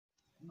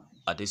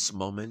At this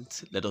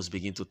moment, let us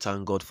begin to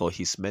thank God for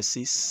His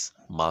mercies.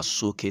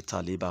 Masuke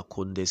taliba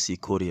kunde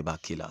sikori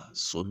bakila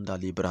sunda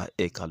libra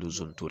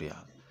ekaluzunturia.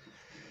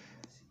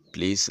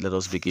 Please let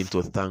us begin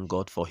to thank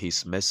God for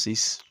His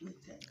mercies.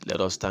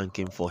 Let us thank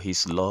Him for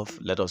His love.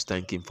 Let us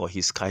thank Him for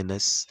His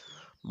kindness.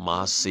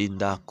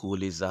 Masinda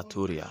kuli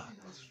zaturia.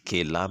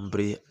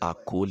 Kilambre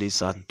akuli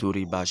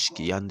santuri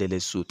bashkiandele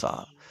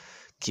suta.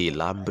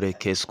 Kilambre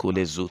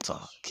keskule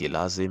zuta.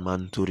 Kilaze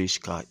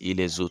manturishka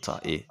ile zuta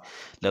e.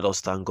 Let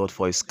us thank God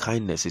for His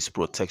kindness, His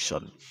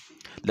protection.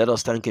 Let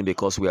us thank Him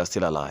because we are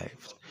still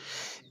alive.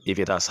 If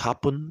it has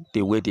happened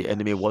the way the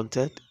enemy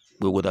wanted,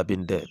 we would have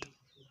been dead.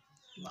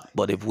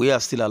 But if we are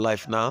still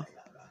alive now,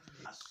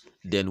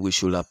 then we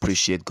should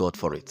appreciate God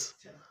for it.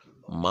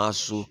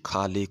 Masu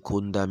kali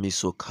kunda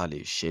miso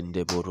kali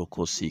shende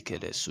boroko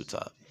sikele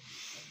suta.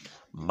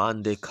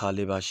 Mande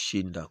kaliba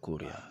shinda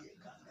kuria.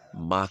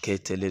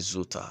 Maketele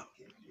zuta.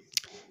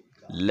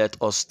 Let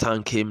us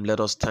thank Him, let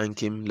us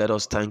thank Him, let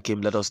us thank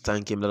Him, let us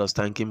thank Him, let us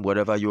thank Him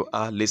wherever you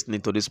are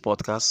listening to this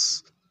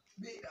podcast.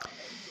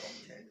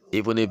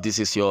 Even if this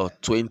is your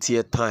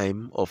 20th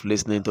time of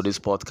listening to this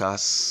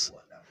podcast,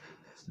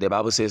 the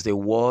Bible says the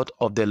word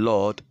of the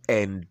Lord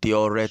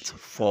endureth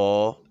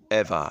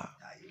forever.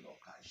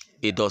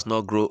 It does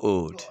not grow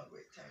old.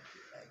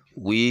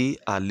 We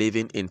are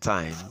living in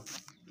time.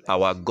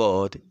 Our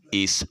God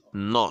is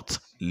not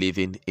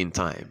living in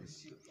time.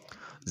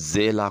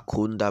 Zela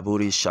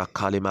kundaburi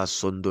shakalima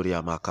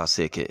sunduria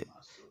makaseke.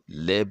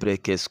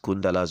 Lebrekes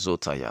kundala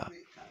zotaya.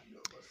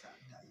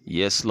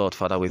 Yes, Lord,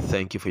 Father, we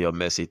thank you for your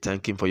mercy.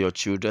 Thank Him for your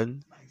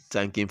children.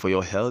 Thank Him for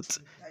your health.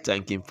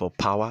 Thank Him for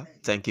power.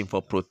 Thank Him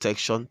for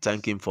protection.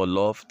 Thank Him for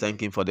love.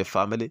 Thank Him for the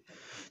family.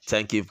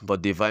 Thank Him for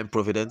divine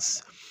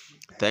providence.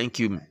 Thank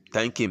Him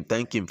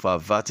for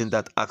averting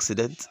that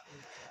accident,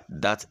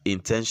 that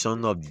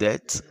intention of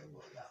death,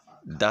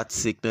 that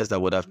sickness that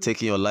would have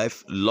taken your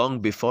life long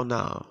before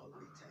now.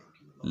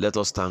 Let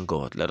us thank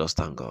God. Let us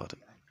thank God.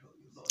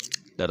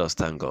 Let us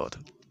thank God.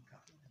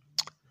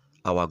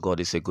 Our God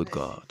is a good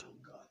God.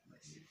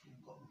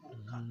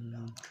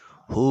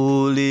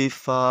 Holy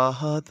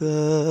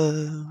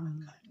Father,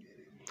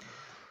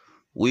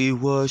 we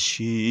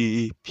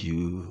worship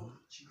you.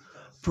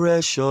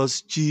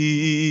 Precious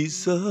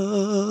Jesus,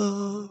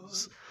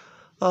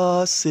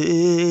 our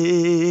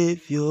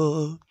Savior.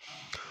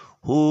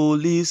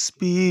 Holy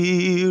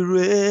Spirit,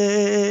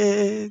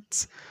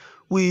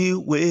 we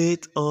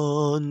wait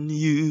on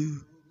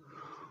you.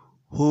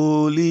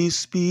 Holy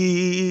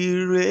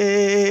Spirit,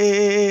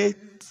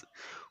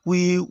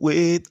 we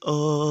wait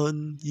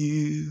on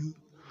you.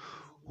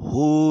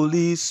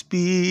 Holy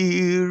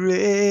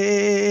Spirit,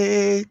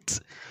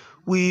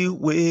 we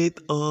wait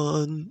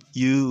on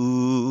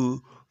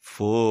you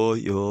for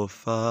your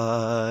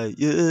fire.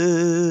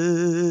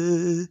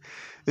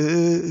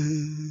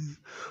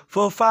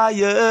 For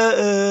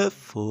fire,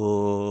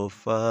 for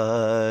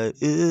fire.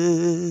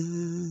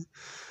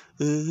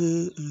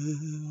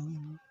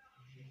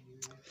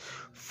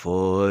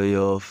 For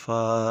your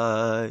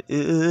fire.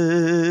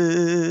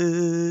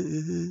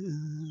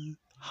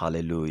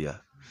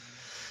 Hallelujah.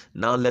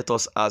 Now let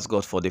us ask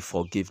God for the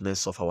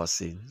forgiveness of our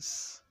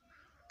sins.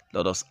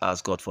 Let us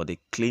ask God for the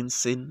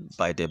cleansing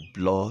by the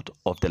blood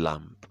of the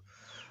Lamb.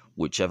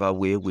 Whichever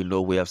way we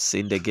know we have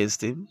sinned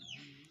against Him,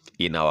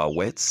 in our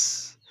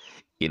words,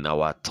 in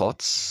our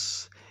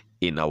thoughts,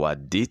 in our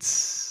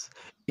deeds,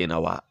 in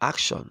our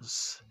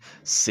actions,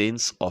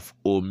 sins of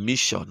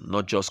omission,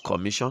 not just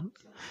commission.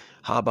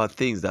 How about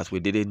things that we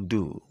didn't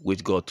do,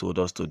 which God told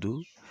us to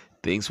do?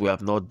 Things we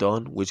have not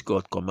done, which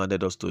God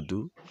commanded us to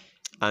do?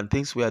 And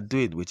things we are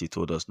doing, which He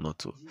told us not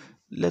to.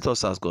 Let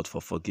us ask God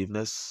for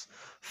forgiveness.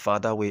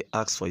 Father, we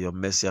ask for your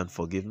mercy and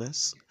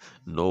forgiveness.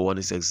 No one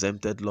is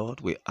exempted,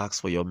 Lord. We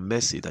ask for your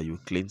mercy that you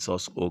cleanse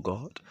us, O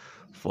God.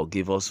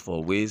 Forgive us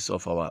for ways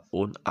of our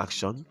own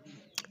action,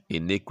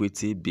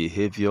 iniquity,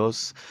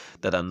 behaviors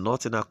that are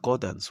not in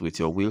accordance with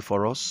your will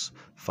for us.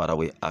 Father,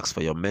 we ask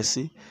for your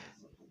mercy.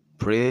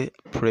 Pray,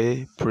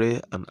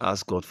 and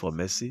ask God for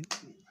mercy.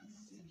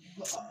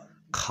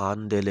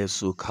 Kandele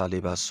su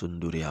kaliba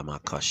sunduria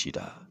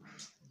makashida.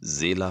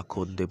 Zela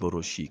konde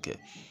boroshike.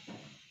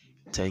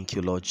 Thank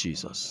you, Lord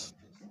Jesus.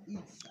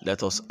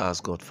 Let us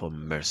ask God for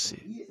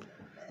mercy.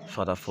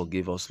 Father,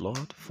 forgive us,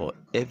 Lord, for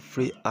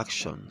every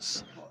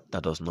actions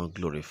that does not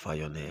glorify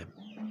your name.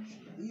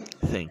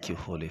 Thank you,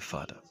 Holy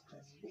Father.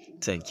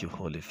 Thank you,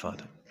 Holy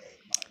Father.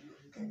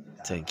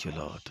 Thank you,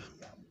 Lord.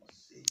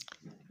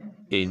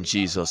 In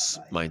Jesus'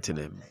 mighty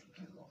name.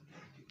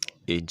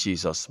 In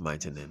Jesus'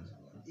 mighty name.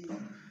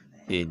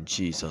 In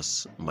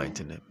Jesus'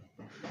 mighty name.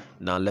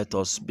 Now let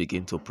us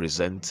begin to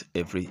present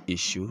every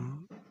issue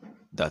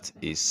that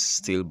is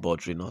still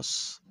bothering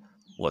us,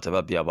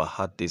 whatever be our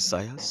heart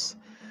desires,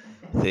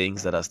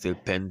 things that are still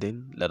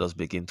pending. Let us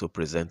begin to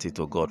present it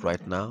to God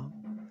right now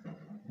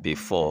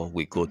before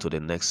we go to the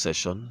next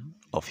session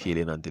of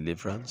healing and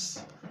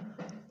deliverance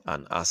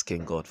and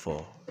asking God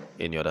for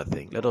any other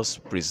thing. Let us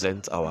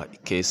present our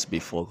case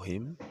before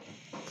Him.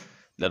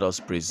 Let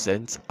us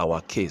present our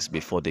case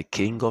before the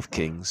King of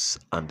Kings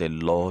and the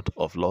Lord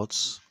of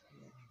Lords.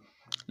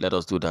 Let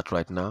us do that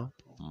right now.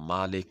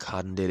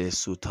 Malikandele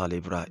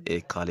sutalibra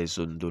ekale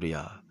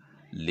zunduria.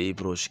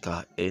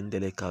 Libroshka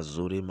endele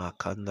kazuri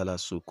makandala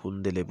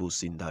sukundele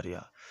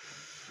busindaria.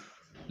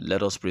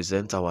 Let us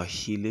present our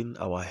healing,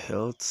 our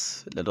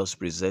health. Let us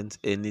present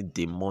any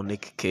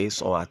demonic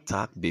case or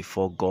attack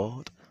before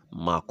God.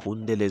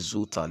 Makundele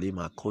zutali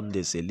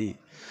makunde zeli.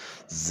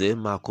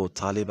 Zemako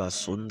taliba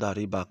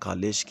sundari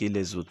bakaleshki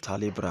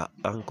lezutalibra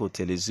anko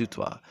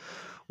telezutwa.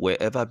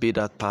 Wherever be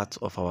that part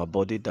of our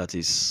body that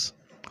is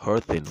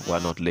hurting, why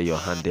not lay your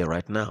hand there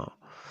right now?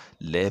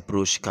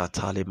 Lebrushka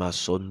talima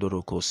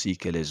sondoro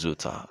kosike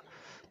lezuta.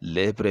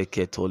 Lebre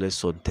ketole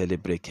sontele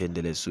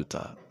brekendele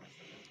zuta.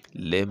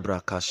 Lembra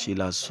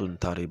kashila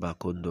suntari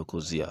bakundo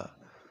kozia.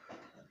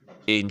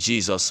 In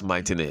Jesus'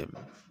 mighty name.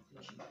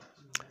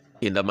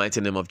 In the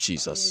mighty name of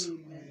Jesus.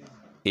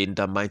 In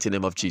the mighty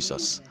name of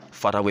Jesus.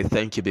 Father, we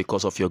thank you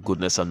because of your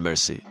goodness and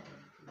mercy.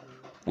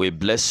 We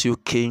bless you,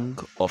 King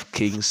of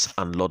kings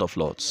and Lord of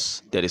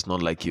lords. There is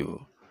none like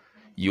you.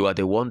 You are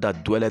the one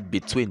that dwelleth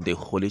between the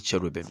holy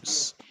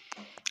cherubims,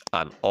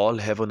 and all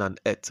heaven and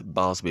earth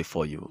bows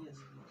before you.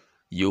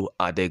 You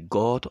are the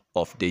God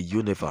of the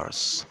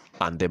universe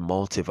and the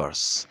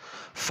multiverse.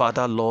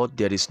 Father, Lord,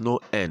 there is no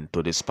end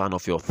to the span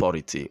of your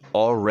authority.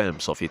 All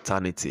realms of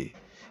eternity,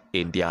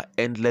 in their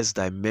endless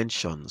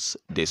dimensions,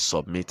 they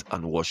submit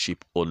and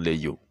worship only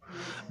you.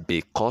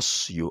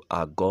 Because you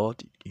are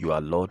God, you are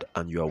Lord,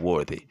 and you are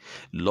worthy.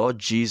 Lord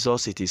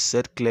Jesus, it is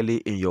said clearly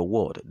in your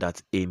word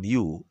that in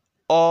you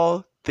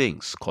all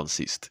things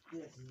consist.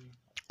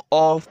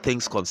 All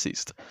things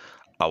consist.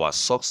 Our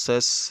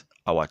success,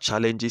 our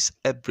challenges,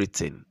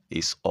 everything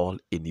is all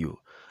in you.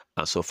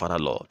 And so, Father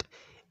Lord,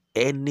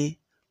 any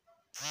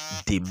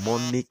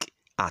demonic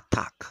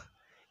attack,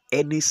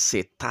 any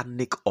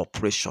satanic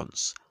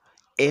operations,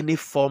 any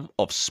form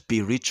of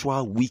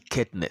spiritual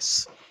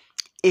wickedness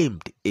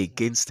aimed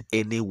against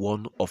any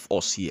one of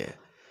us here,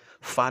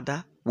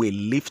 Father, we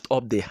lift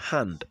up the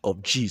hand of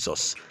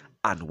Jesus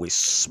and we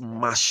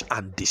smash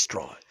and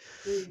destroy.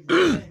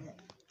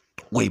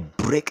 We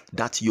break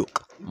that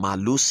yoke.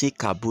 Malusi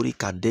kaburi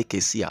kande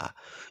kesia.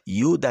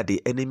 You that the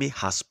enemy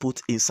has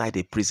put inside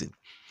a prison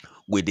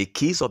with the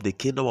keys of the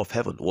kingdom of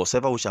heaven.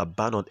 Whatsoever we shall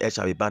ban on earth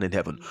shall be banned in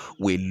heaven.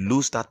 We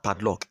lose that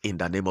padlock in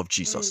the name of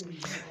Jesus.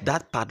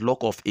 That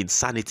padlock of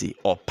insanity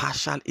or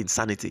partial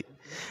insanity,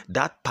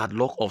 that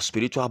padlock of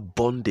spiritual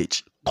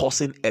bondage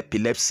causing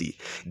epilepsy,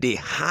 the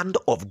hand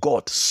of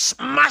God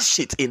smash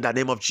it in the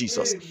name of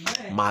Jesus.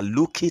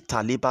 Maluki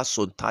taliba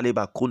son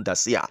taliba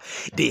kundasia.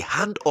 The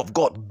hand of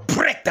God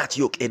break that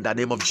yoke in the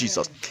name of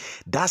Jesus.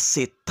 That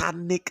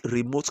satanic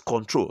remote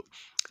control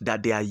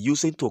that they are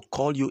using to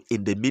call you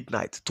in the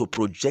midnight to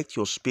project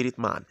your spirit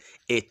man.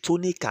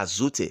 Etuni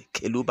kazute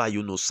keluba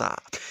yunosa.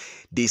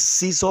 The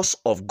scissors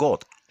of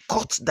God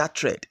cut that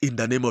thread in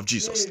the name of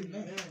Jesus.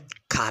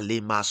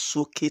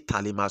 Kalimasuki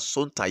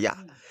talimasontaya.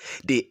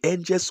 The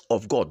angels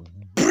of God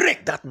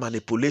break that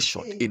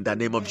manipulation in the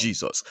name of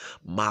Jesus.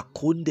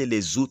 Makunde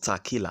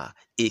lezuta kila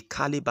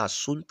ekaliba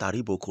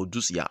suntaribo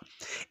kodusia.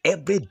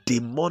 Every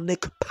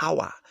demonic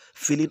power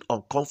feeling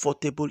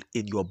uncomfortable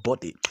in your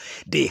body,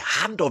 the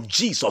hand of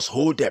Jesus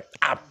hold them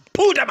and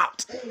pull them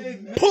out.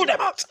 Pull them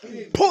out.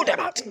 Pull them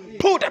out.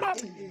 Pull them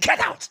out. Get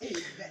out.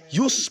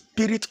 You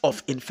spirit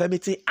of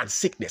infirmity and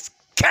sickness,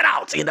 get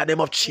out in the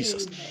name of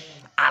Jesus.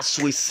 As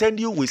we send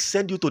you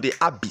to the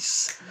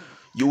abyss.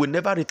 You will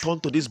never return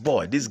to this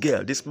boy, this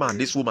girl, this man,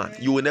 this woman.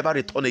 You will never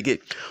return again.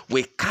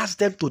 We cast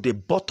them to the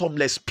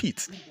bottomless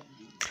pit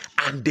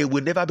and they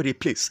will never be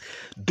replaced.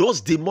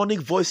 Those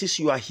demonic voices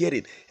you are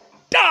hearing,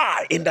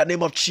 die in the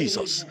name of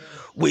Jesus.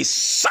 We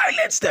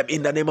silence them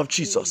in the name of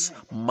Jesus.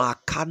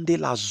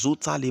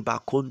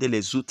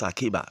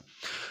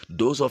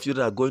 Those of you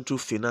that are going through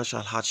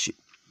financial hardship,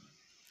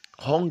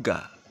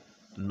 hunger,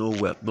 no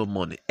wealth, no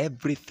money,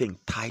 everything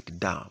tied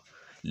down.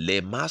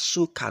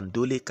 Lemasu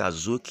kandole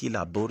kazuki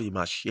labori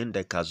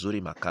mashende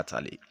kazuri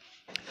makatali.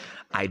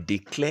 I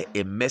declare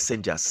a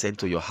messenger sent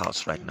to your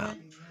house right now.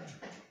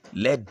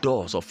 Let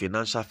doors of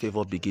financial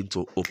favor begin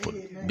to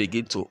open,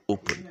 begin to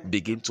open,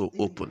 begin to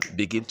open,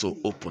 begin to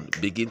open,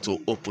 begin to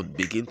open,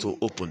 begin to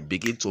open,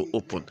 begin to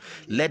open.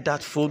 Let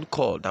that phone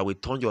call that will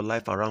turn your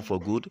life around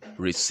for good,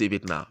 receive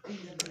it now.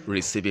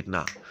 Receive it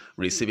now.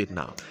 Receive it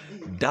now.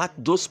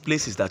 Those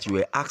places that you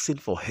were asking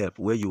for help,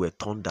 where you were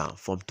turned down,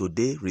 from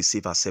today,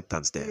 receive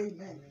acceptance there.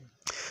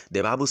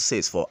 The Bible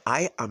says, for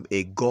I am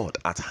a God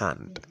at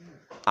hand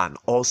and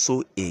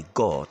also a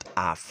God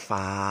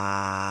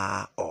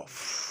afar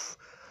off.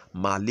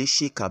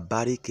 Malishi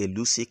kabari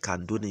kelusi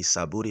kanduni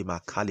saburi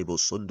makalibo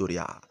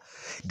sunduria.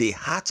 The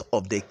heart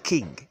of the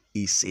king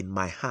is in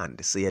my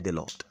hand, saith the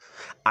Lord.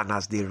 And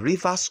as the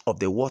rivers of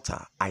the water,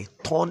 I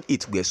turn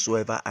it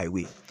wheresoever I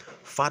will.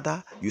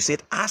 Father, you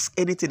said, ask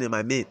anything in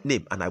my name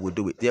and I will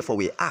do it. Therefore,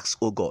 we ask,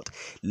 oh God,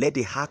 let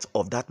the heart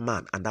of that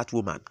man and that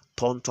woman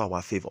turn to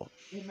our favor.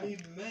 Amen.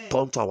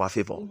 Turn to our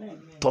favor.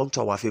 Amen. Turn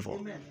to our favor.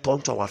 Amen.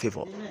 Turn to our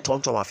favor. Amen.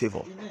 Turn to our favor.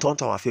 Amen. Turn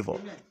to our favor.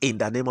 Amen. In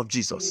the name of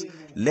Jesus. Amen.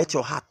 Let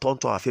your heart turn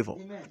to our favor.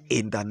 Amen.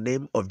 In the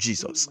name of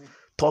Jesus. Amen.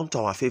 Turn to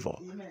our favor.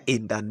 Amen.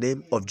 In the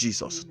name of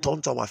Jesus. Amen.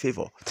 Turn to our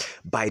favor.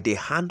 By the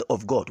hand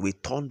of God, we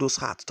turn those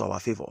hearts to our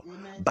favor.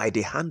 Amen. By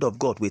the hand of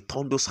God, we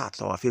turn those hearts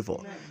to our favor.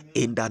 Amen.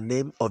 In the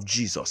name of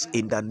Jesus.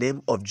 In the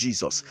name of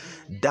Jesus.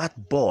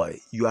 That boy,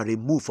 you are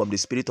removed from the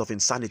spirit of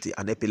insanity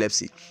and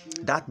epilepsy.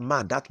 That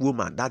man, that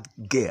woman, that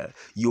girl,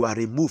 you are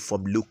removed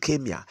from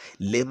leukemia,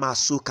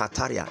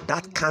 lemasukataria,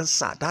 that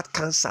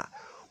cancer,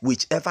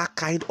 whichever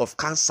kind of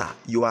cancer,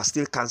 you are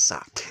still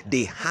cancer.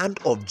 The hand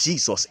of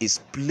Jesus is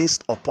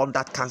placed upon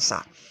that cancer.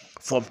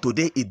 From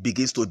today, it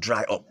begins to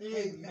dry up.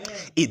 Amen.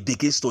 It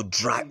begins to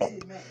dry up.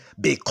 Amen.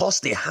 Because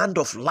the hand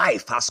of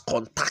life has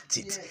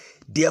contacted. Yes.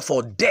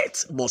 Therefore,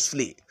 death must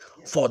flee.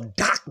 For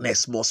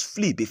darkness must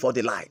flee before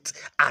the light,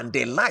 and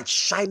the light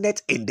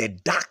shineth in the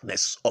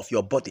darkness of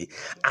your body,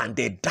 and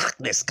the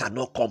darkness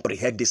cannot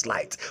comprehend this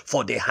light.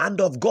 For the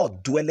hand of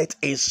God dwelleth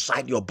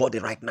inside your body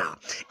right now,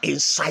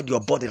 inside your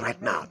body right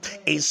now,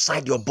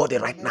 inside your body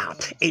right now,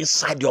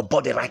 inside your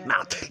body right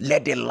now.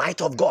 Let the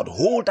light of God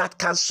hold that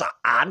cancer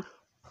and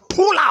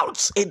pull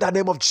out in the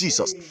name of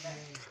Jesus.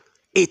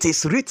 It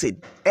is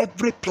written,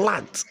 every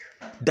plant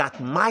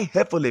that my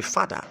heavenly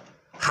Father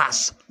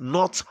has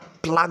not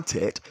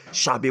planted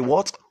shall be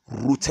what?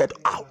 Rooted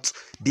out.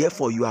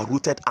 Therefore, you are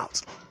rooted out.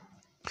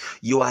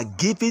 You are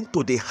given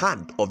to the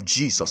hand of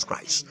Jesus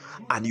Christ,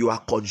 and you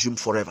are consumed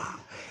forever.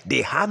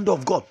 The hand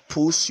of God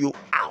pulls you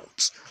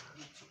out.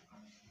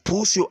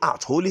 Pulls you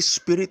out. Holy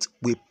Spirit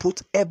will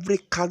put every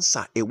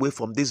cancer away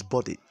from this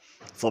body.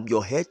 From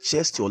your head,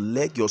 chest, your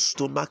leg, your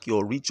stomach,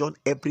 your region,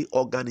 every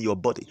organ in your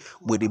body,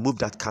 we remove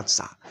that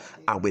cancer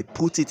and we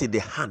put it in the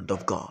hand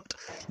of God.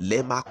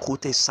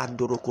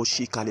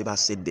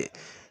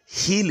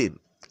 Healing,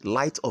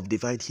 light of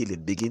divine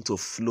healing begin to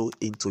flow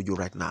into you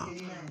right now.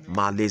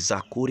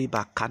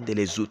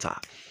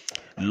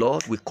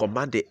 Lord, we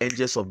command the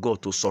angels of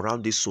God to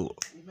surround this soul,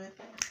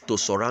 to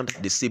surround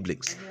the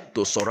siblings,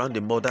 to surround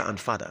the mother and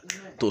father,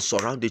 to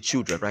surround the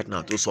children right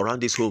now, to surround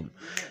this home.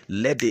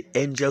 Let the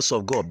angels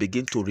of God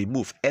begin to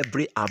remove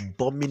every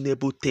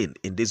abominable thing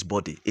in this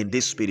body, in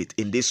this spirit,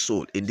 in this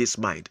soul, in this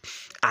mind,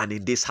 and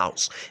in this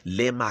house.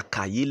 Let them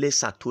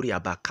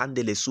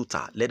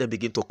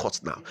begin to cut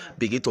now.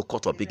 Begin to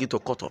cut up. Begin to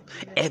cut up.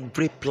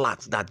 Every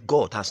plant that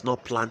God has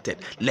not planted,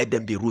 let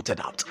them be rooted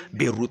out.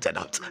 Be rooted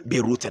out. Be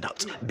rooted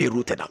out. Be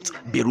rooted out.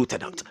 Be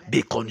rooted out.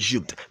 Be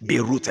consumed. Be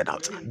rooted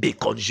out. Be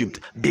consumed.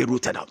 Be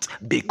rooted out.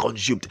 Be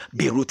consumed.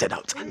 Be rooted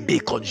out. Be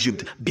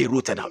consumed. Be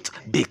rooted out.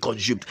 Be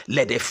consumed.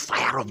 Let the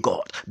fire of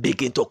God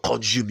begin to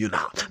consume you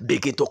now.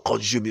 Begin to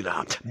consume you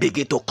now.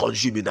 Begin to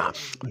consume you now.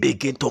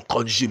 Begin to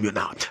consume you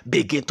now.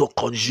 Begin to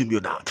consume you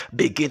now.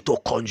 Begin to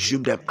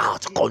consume them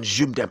out.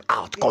 Consume them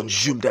out.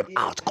 Consume them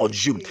out.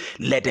 Consume.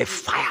 Let the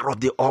fire of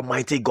the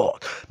Almighty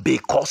God,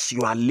 because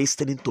you are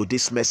listening to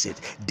this message,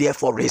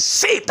 therefore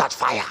receive that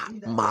fire.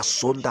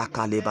 Masunda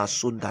kaleba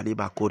sunda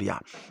liba korea.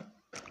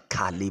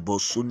 Let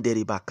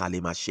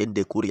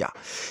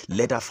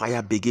the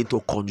fire begin to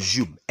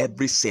consume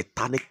every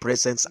satanic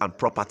presence and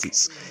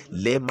properties.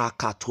 Begin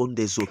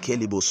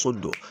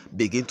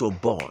to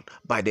burn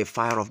by the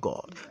fire of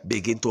God.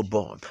 Begin to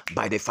burn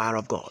by the fire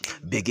of God.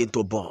 Begin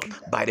to burn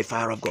by the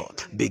fire of God.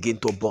 Begin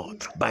to burn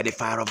by the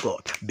fire of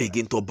God.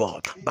 Begin to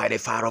burn by the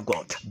fire of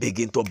God.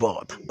 Begin to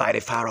burn by the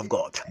fire of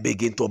God.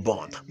 Begin to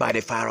burn by the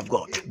fire of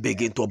God.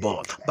 Begin to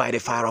burn by the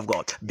fire of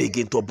God.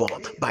 Begin to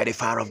burn by the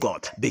fire of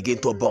God. Begin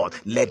to burn.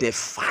 Let the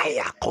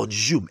fire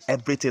consume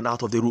everything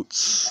out of the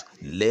roots.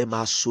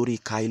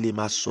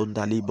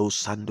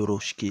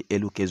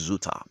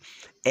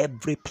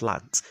 Every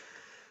plant,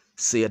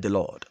 saith the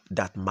Lord,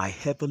 that my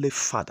heavenly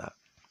Father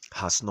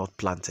has not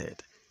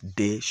planted,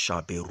 they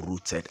shall be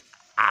rooted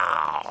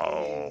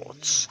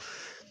out.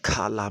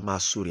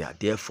 Kalamasuria,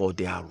 therefore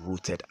they are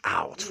rooted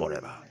out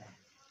forever,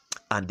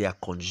 and they are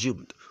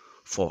consumed.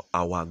 For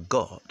our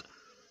God,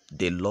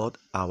 the Lord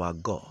our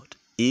God,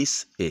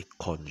 is a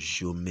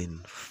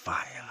consuming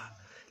fire.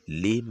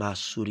 Lima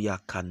Surya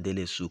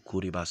Kandele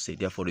Sukuriba say,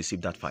 therefore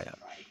receive that fire.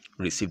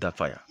 Receive that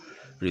fire.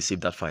 Receive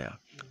that fire.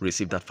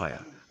 Receive that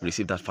fire.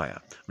 Receive that fire.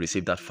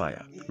 Receive that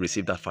fire.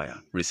 Receive that fire.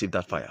 Receive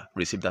that fire.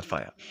 Receive that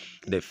fire.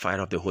 The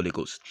fire of the Holy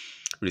Ghost.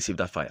 Receive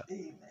that fire.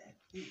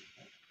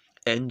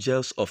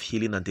 Angels of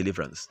healing and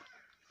deliverance,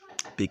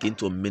 begin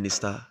to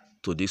minister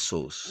to these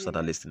souls that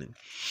are listening.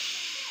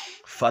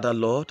 Father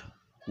Lord,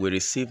 we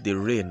receive the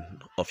rain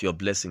of your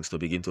blessings to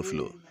begin to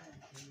flow.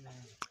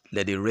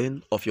 Let the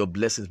rain of your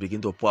blessings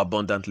begin to pour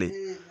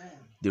abundantly.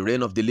 The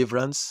rain of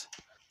deliverance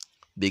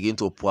begin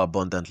to pour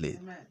abundantly.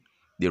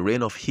 The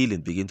rain of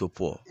healing begin to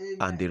pour,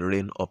 and the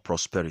rain of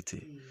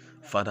prosperity.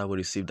 Father, we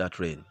receive that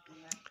rain.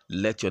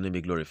 Let your name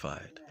be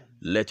glorified.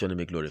 Let your name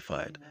be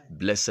glorified.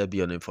 Blessed be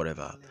your name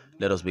forever.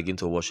 Let us begin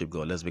to worship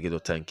God. Let's begin to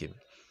thank him.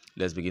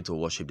 Let's begin to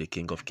worship the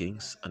King of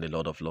Kings and the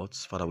Lord of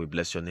Lords. Father, we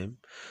bless your name.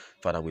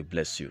 Father, we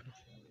bless you.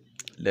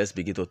 Let's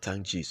begin to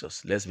thank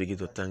Jesus. Let's begin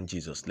to thank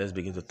Jesus. Let's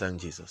begin to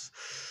thank Jesus.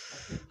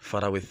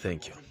 Father, we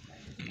thank you.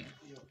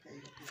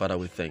 Father,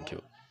 we thank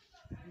you.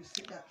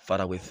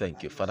 Father, we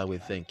thank you. Father, we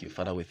thank you.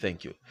 Father, we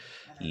thank you.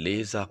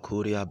 Leza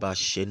kuria ba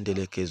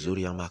shendele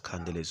kezuria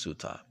makandele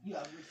zuta.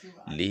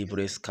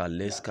 Libres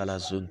kales kala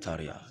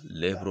zuntaria.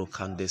 Lebro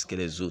kandes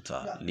kele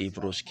zuta.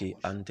 Libroski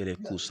antele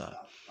kusa.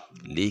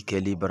 Like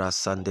libra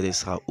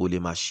sandeles ha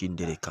ulima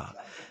shindeleka.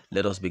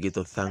 Let us begin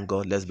to thank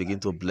God. Let's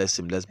begin to bless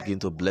him. Let's begin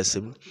to bless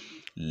him.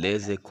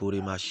 Leze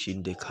kurima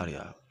shinde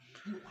karia.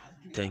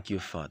 Thank you,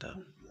 Father.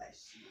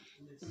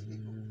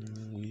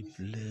 We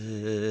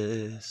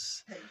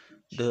bless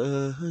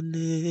the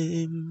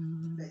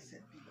name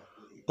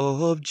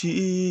of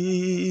Jesus.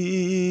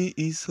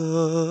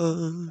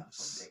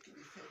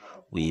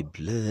 We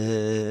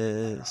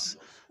bless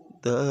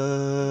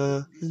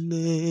the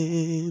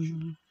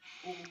name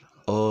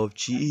of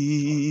Jesus.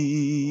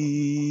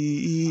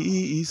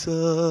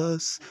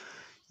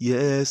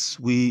 Yes,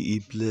 we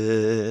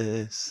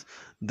bless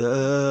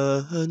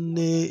the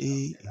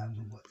name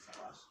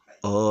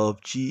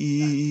of Jesus.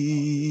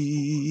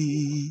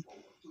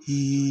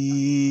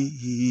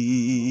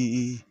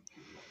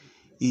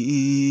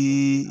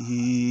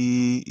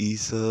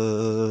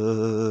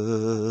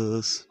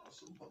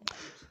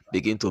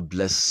 Begin to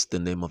bless the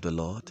name of the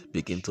Lord.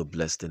 Begin to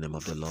bless the name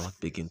of the Lord.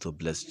 Begin to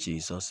bless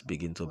Jesus.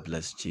 Begin to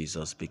bless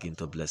Jesus. Begin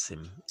to bless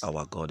him.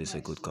 Our God is a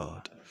good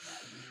God.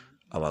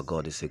 Our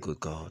God is a good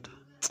God.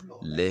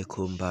 Le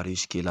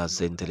kumbarish kila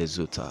zentele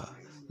zuta.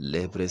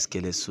 Lebres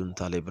kele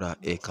sunta lebra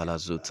ekala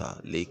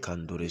zuta. Le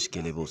kandurish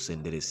kele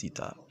vosendere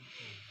sita.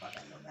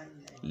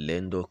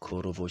 Lendo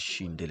korovo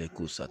shindele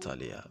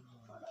kusatalia.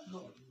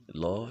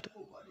 Lord,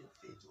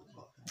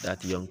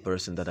 that young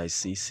person that I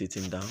see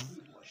sitting down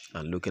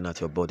and looking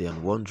at your body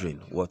and wondering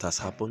what has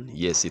happened,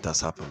 yes, it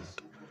has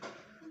happened.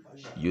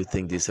 You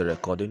think this is a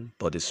recording,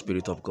 but the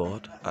Spirit of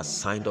God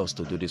assigned us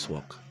to do this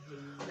work.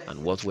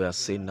 And what we are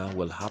saying now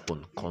will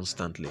happen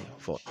constantly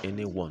for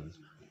anyone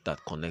that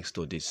connects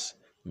to this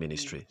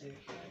ministry.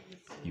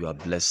 You are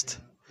blessed.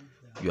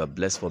 You are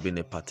blessed for being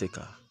a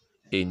partaker.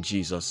 In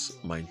Jesus'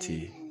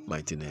 mighty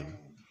name.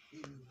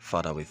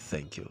 Father, we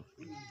thank you.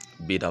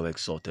 Be thou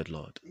exalted,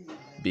 Lord.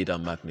 Be thou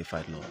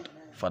magnified, Lord.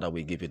 Father,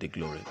 we give you the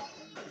glory.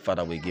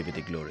 Father, we give you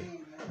the glory.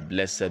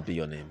 Blessed be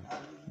your name.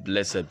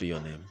 Blessed be your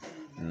name,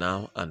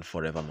 now and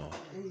forevermore.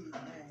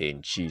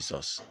 In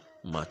Jesus'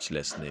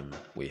 matchless name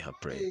we have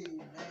prayed.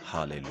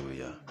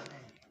 Hallelujah.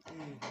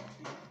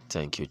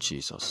 Thank you,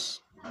 Jesus.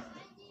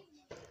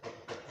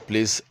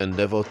 Please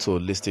endeavor to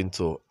listen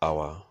to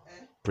our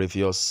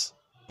previous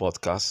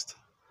podcast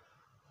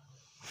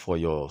for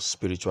your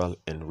spiritual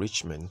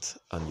enrichment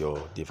and your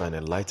divine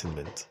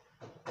enlightenment.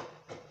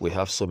 We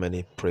have so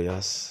many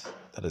prayers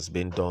that has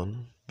been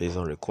done based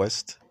on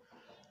request,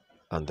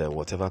 and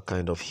whatever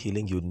kind of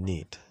healing you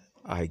need,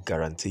 I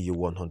guarantee you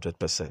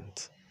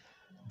 100%.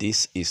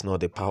 This is not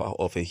the power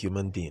of a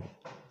human being.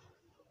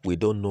 We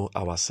don't know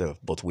ourselves,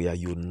 but we are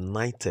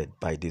united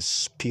by the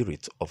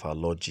Spirit of our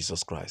Lord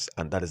Jesus Christ,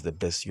 and that is the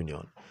best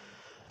union.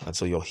 And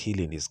so your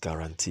healing is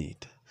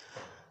guaranteed.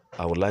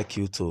 I would like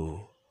you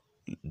to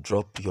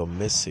drop your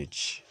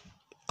message.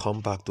 Come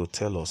back to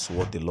tell us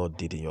what the Lord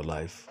did in your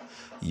life.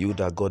 You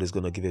that God is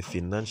going to give a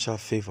financial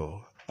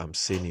favor. I'm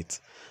saying it.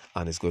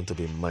 And it's going to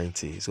be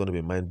mighty. It's going to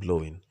be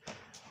mind-blowing.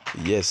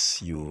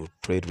 Yes, you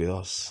prayed with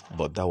us,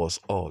 but that was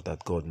all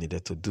that God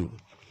needed to do.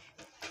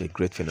 A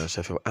great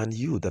financial favor. And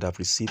you that have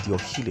received your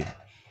healing,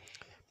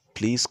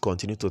 please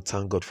continue to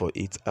thank God for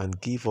it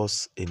and give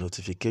us a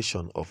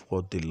notification of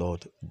what the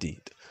Lord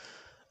did.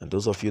 And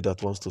those of you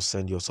that wants to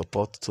send your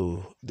support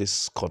to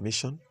this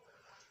commission,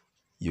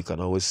 you can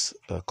always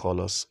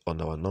call us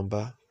on our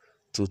number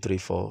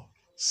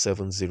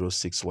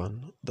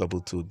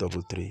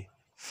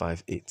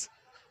 234-7061-223358.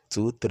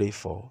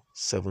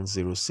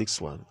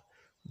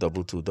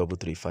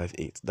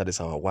 234-7061-223358. That is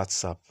our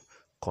WhatsApp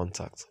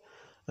contact.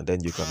 And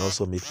then you can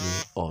also meet me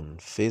on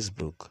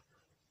Facebook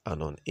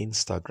and on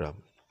Instagram.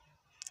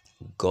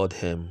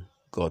 Godheal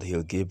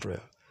Gabriel.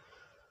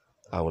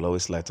 I will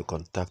always like to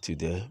contact you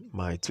there.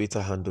 My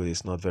Twitter handle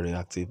is not very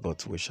active,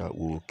 but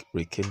we'll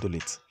rekindle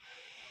it.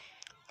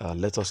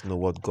 Let us know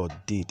what God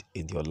did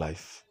in your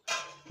life.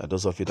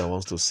 Those of you that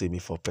wants to see me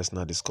for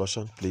personal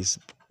discussion, please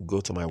go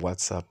to my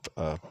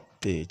WhatsApp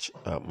page.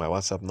 My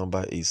WhatsApp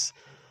number is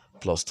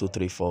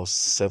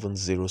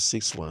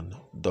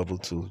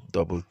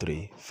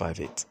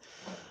 +234-7061-223358.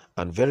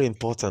 And very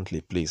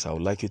importantly, please, I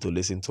would like you to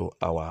listen to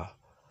our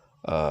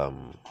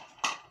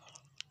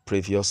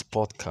previous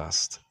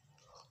podcast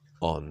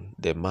on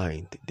the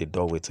mind, the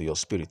doorway to your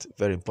spirit.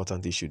 Very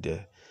important issue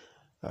there.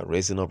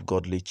 Raising up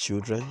godly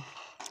children,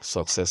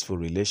 successful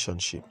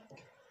relationship.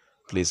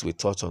 Please, we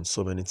touch on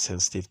so many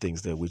sensitive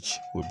things there which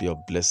will be of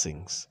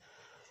blessings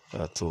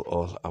to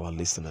all our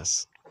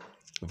listeners.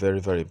 Very,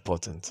 very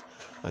important.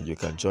 And you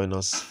can join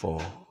us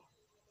for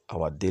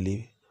our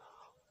daily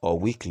or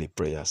weekly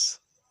prayers.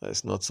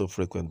 It's not so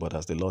frequent, but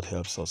as the Lord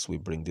helps us, we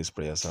bring these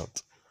prayers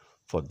out.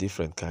 for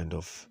different kind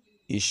of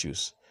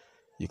issues,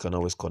 you can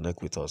always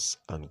connect with us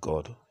and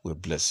God will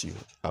bless you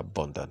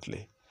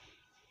abundantly.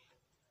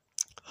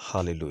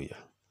 Hallelujah.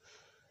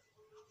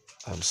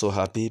 I'm so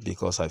happy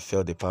because I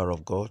felt the power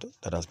of God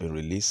that has been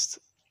released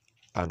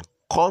and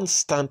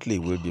constantly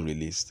will be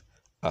released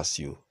as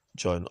you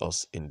join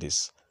us in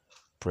this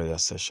prayer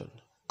session.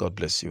 God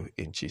bless you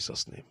in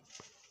Jesus' name.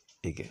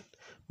 Again,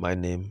 my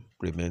name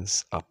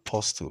remains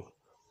Apostle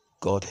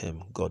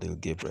Godhem Godil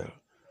Gabriel,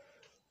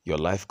 your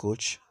life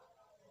coach,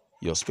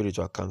 your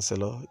spiritual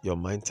counselor, your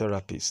mind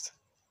therapist,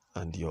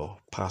 and your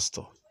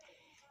pastor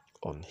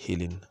on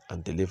healing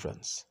and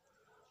deliverance.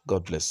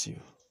 God bless you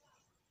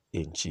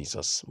in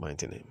Jesus'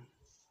 mighty name.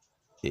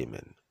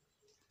 Amen.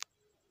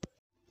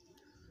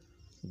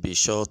 Be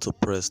sure to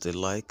press the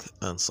like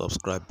and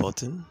subscribe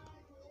button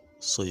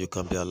so you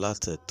can be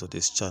alerted to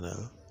this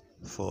channel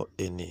for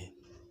any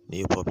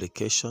new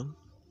publication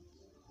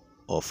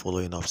or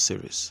following up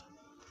series.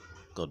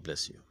 God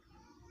bless you.